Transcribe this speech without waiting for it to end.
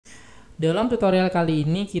Dalam tutorial kali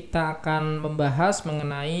ini kita akan membahas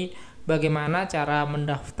mengenai bagaimana cara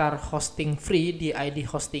mendaftar hosting free di ID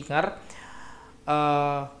Hostinger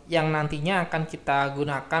yang nantinya akan kita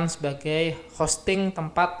gunakan sebagai hosting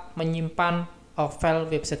tempat menyimpan file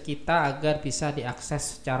website kita agar bisa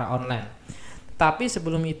diakses secara online. Tapi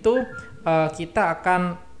sebelum itu kita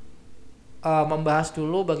akan membahas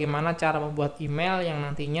dulu bagaimana cara membuat email yang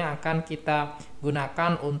nantinya akan kita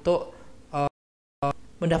gunakan untuk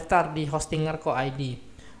mendaftar di Hostinger.co.id.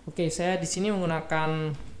 Oke, saya di sini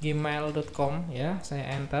menggunakan gmail.com ya,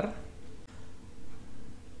 saya enter.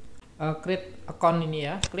 Create account ini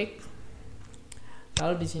ya, klik.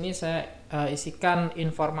 Lalu di sini saya isikan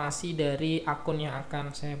informasi dari akun yang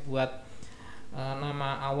akan saya buat.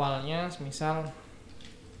 Nama awalnya misal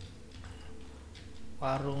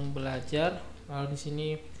warung belajar, lalu di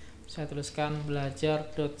sini saya tuliskan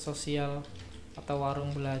belajar.social atau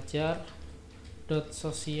warung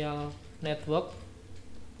belajar.social network.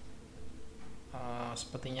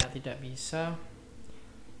 Sepertinya tidak bisa.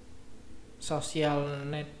 Social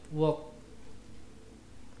network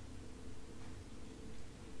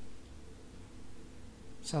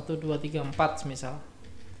satu dua tiga empat misal.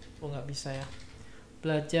 Nggak bisa ya.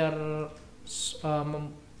 Belajar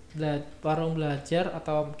warung belajar,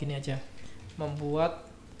 atau begini aja, membuat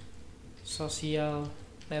social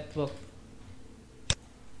network.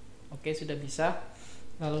 Oke, sudah bisa.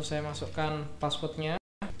 Lalu saya masukkan passwordnya.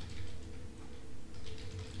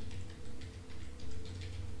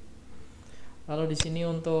 Lalu di sini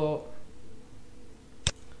untuk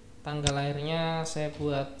tanggal lahirnya saya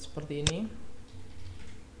buat seperti ini.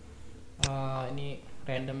 Ini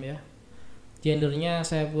random ya. Gendernya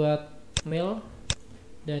saya buat male,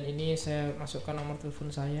 dan ini saya masukkan nomor telepon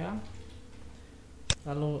saya.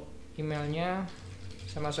 Lalu emailnya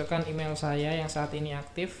saya masukkan email saya yang saat ini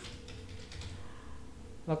aktif.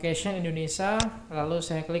 Location Indonesia, lalu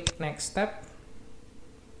saya klik next step.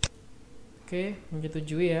 Oke,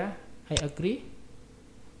 menyetujui ya, I agree.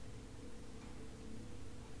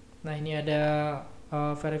 Nah, ini ada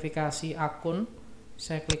verifikasi akun,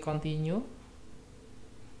 saya klik continue.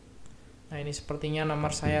 Nah, ini sepertinya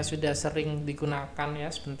nomor saya sudah sering digunakan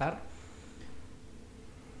ya. Sebentar,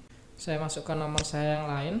 saya masukkan nomor saya yang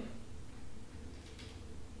lain.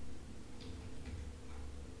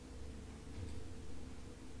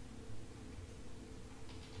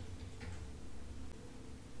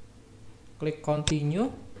 Klik continue.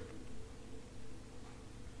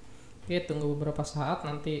 Oke, tunggu beberapa saat,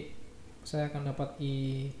 nanti saya akan dapat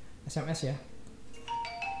SMS ya.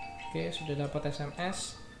 Oke, sudah dapat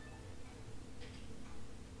SMS.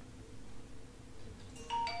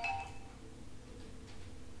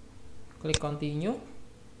 Klik continue.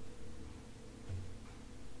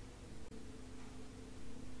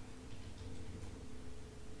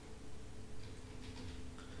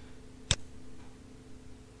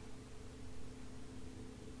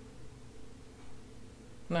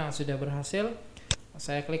 Nah, sudah berhasil.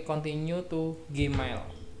 Saya klik continue to Gmail.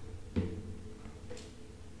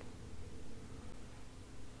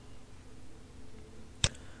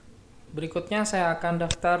 Berikutnya saya akan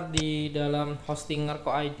daftar di dalam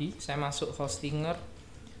Hostinger.co.id. Saya masuk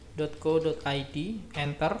hostinger.co.id,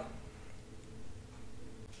 enter.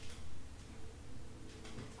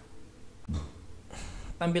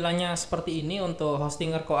 Tampilannya seperti ini untuk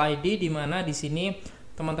Hostinger.co.id, di mana di sini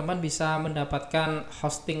teman-teman bisa mendapatkan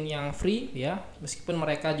hosting yang free ya, meskipun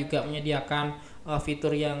mereka juga menyediakan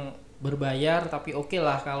fitur yang berbayar, tapi oke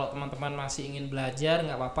lah kalau teman-teman masih ingin belajar,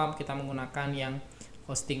 nggak apa-apa kita menggunakan yang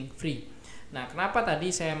hosting free. Nah, kenapa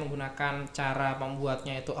tadi saya menggunakan cara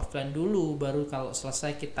membuatnya itu offline dulu, baru kalau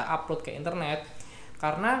selesai kita upload ke internet?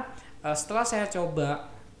 Karena setelah saya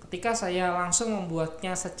coba, ketika saya langsung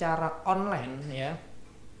membuatnya secara online ya,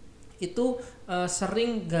 itu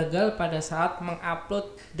sering gagal pada saat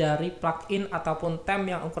mengupload dari plugin ataupun theme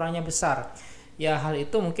yang ukurannya besar. Ya, hal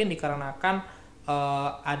itu mungkin dikarenakan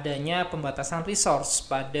adanya pembatasan resource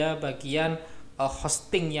pada bagian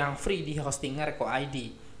hosting yang free di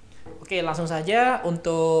Hostinger.co.id. Oke, langsung saja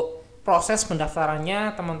untuk proses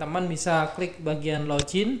pendaftarannya, teman-teman bisa klik bagian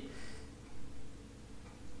login.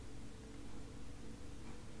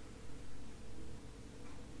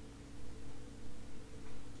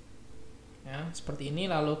 Ya, seperti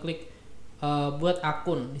ini, lalu klik buat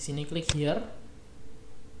akun. Di sini klik here.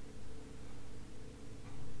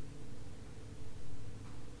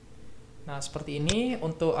 Nah, seperti ini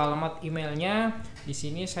untuk alamat emailnya. Di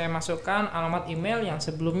sini saya masukkan alamat email yang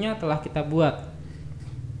sebelumnya telah kita buat.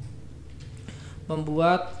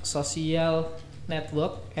 Membuat social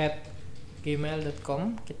network at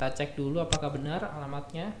gmail.com. Kita cek dulu apakah benar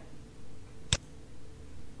alamatnya.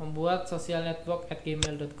 membuat social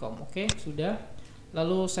network@gmail.com. Oke, sudah.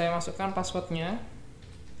 Lalu saya masukkan passwordnya.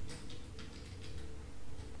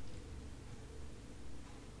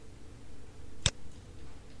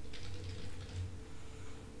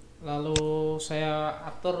 Lalu saya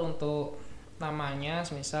atur untuk namanya,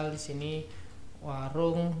 misal di sini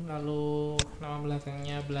warung, lalu nama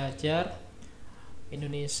belakangnya belajar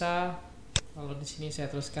Indonesia. Lalu di sini saya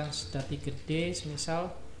tuliskan Sedati Gede,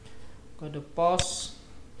 misal kode pos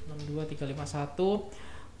 62351.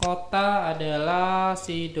 Kota adalah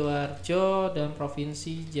Sidoarjo dan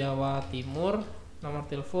provinsi Jawa Timur. Nomor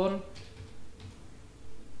telepon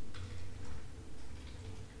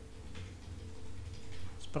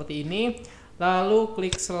seperti ini. Lalu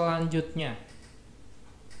klik selanjutnya.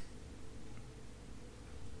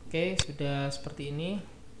 Oke, sudah seperti ini.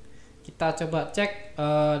 Kita coba cek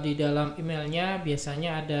di dalam emailnya,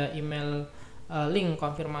 biasanya ada email link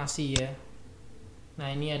konfirmasi ya. Nah,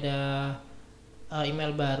 ini ada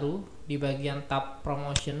email baru di bagian tab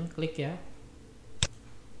promotion, klik ya.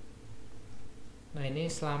 Nah,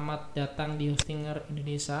 ini selamat datang di Hostinger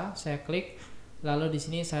Indonesia, saya klik. Lalu di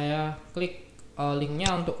sini saya klik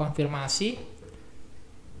linknya untuk konfirmasi.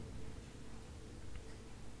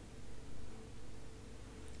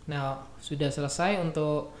 Nah, sudah selesai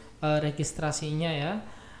untuk registrasinya ya.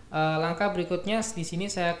 Langkah berikutnya di sini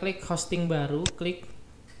saya klik hosting baru, klik.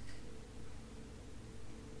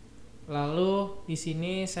 Lalu di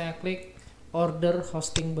sini saya klik order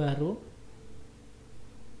hosting baru,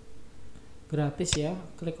 gratis ya,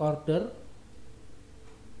 klik order.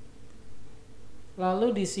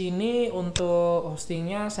 Lalu di sini untuk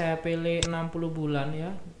hostingnya saya pilih 60 bulan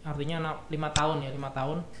ya, artinya 5 tahun ya, 5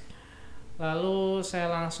 tahun. Lalu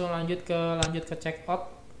saya langsung lanjut ke check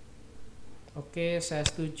out. Oke, saya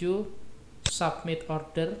setuju, submit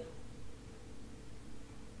order.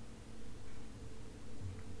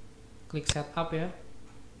 Klik setup ya.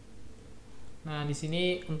 Nah, di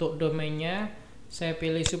sini untuk domainnya saya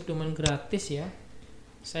pilih subdomain gratis ya.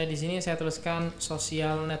 Di sini saya tuliskan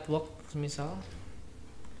social network misal.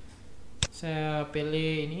 Saya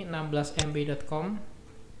pilih ini 16mb.com.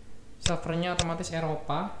 Servernya otomatis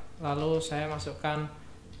Eropa. Lalu saya masukkan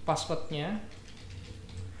passwordnya.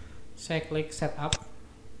 Saya klik setup.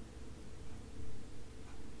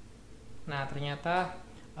 Nah, ternyata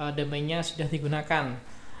domainnya sudah digunakan.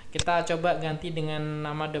 Kita coba ganti dengan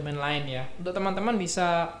nama domain lain ya. Untuk teman-teman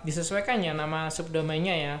bisa disesuaikan ya nama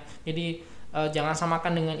subdomainnya ya. Jadi jangan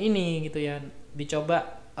samakan dengan ini gitu ya.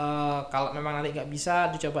 Dicoba kalau memang nanti nggak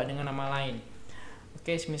bisa, dicoba dengan nama lain.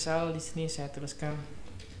 Oke, misal di sini saya tuliskan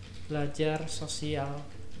belajar social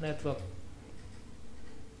network.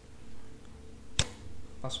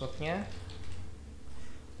 Passwordnya.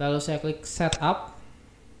 Lalu saya klik setup.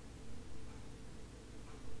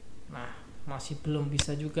 Nah, masih belum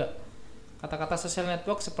bisa juga. Kata-kata social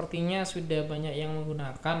network sepertinya sudah banyak yang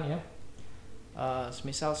menggunakan ya.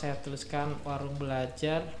 Misal saya tuliskan warung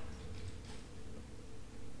belajar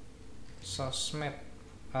sosmed,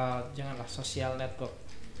 janganlah social network.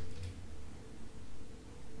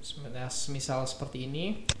 Misal seperti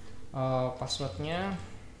ini. Passwordnya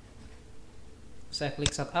saya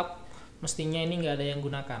klik setup, mestinya ini nggak ada yang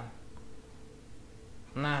gunakan.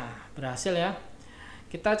 Nah, berhasil ya.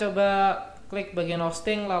 Kita coba klik bagian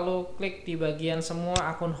hosting, lalu klik di bagian semua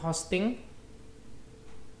akun hosting.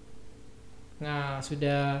 Nah,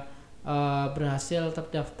 sudah berhasil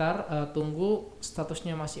terdaftar. Tunggu,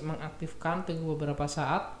 statusnya masih mengaktifkan, tunggu beberapa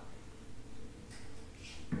saat.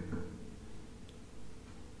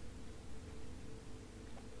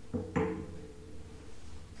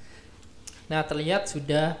 Nah, terlihat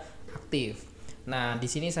sudah aktif. Nah, di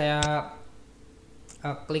sini saya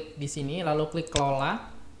klik di sini, lalu klik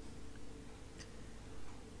kelola.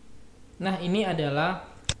 Nah, ini adalah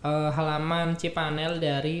halaman cPanel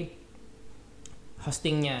dari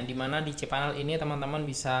hostingnya, dimana di cPanel ini teman-teman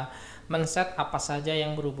bisa men-set apa saja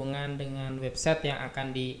yang berhubungan dengan website yang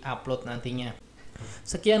akan di-upload nantinya.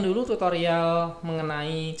 Sekian dulu tutorial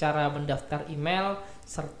mengenai cara mendaftar email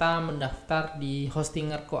serta mendaftar di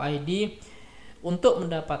Hostinger.co.id untuk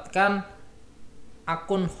mendapatkan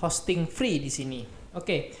akun hosting free di sini.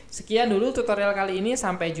 Oke, sekian dulu tutorial kali ini.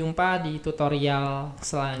 Sampai jumpa di tutorial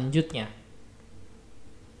selanjutnya.